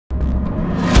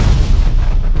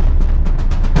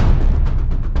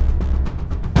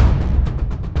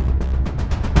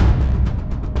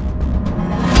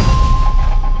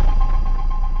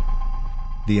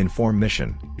The Inform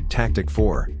Mission. Tactic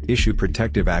 4, issue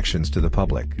protective actions to the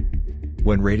public.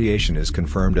 When radiation is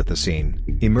confirmed at the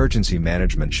scene, emergency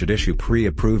management should issue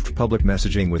pre-approved public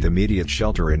messaging with immediate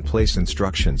shelter-in-place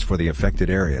instructions for the affected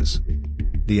areas.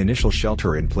 The initial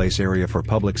shelter-in-place area for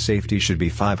public safety should be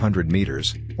 500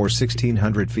 meters, or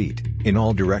 1,600 feet, in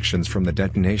all directions from the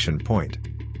detonation point.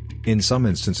 In some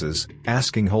instances,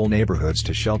 asking whole neighborhoods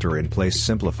to shelter in place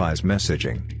simplifies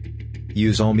messaging.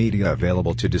 Use all media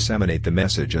available to disseminate the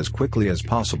message as quickly as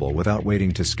possible without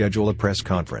waiting to schedule a press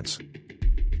conference.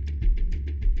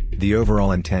 The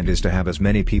overall intent is to have as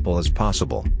many people as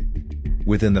possible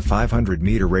within the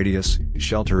 500-meter radius,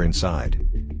 shelter inside.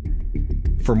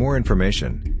 For more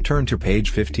information, turn to page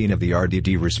 15 of the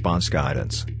RDD Response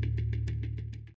Guidance.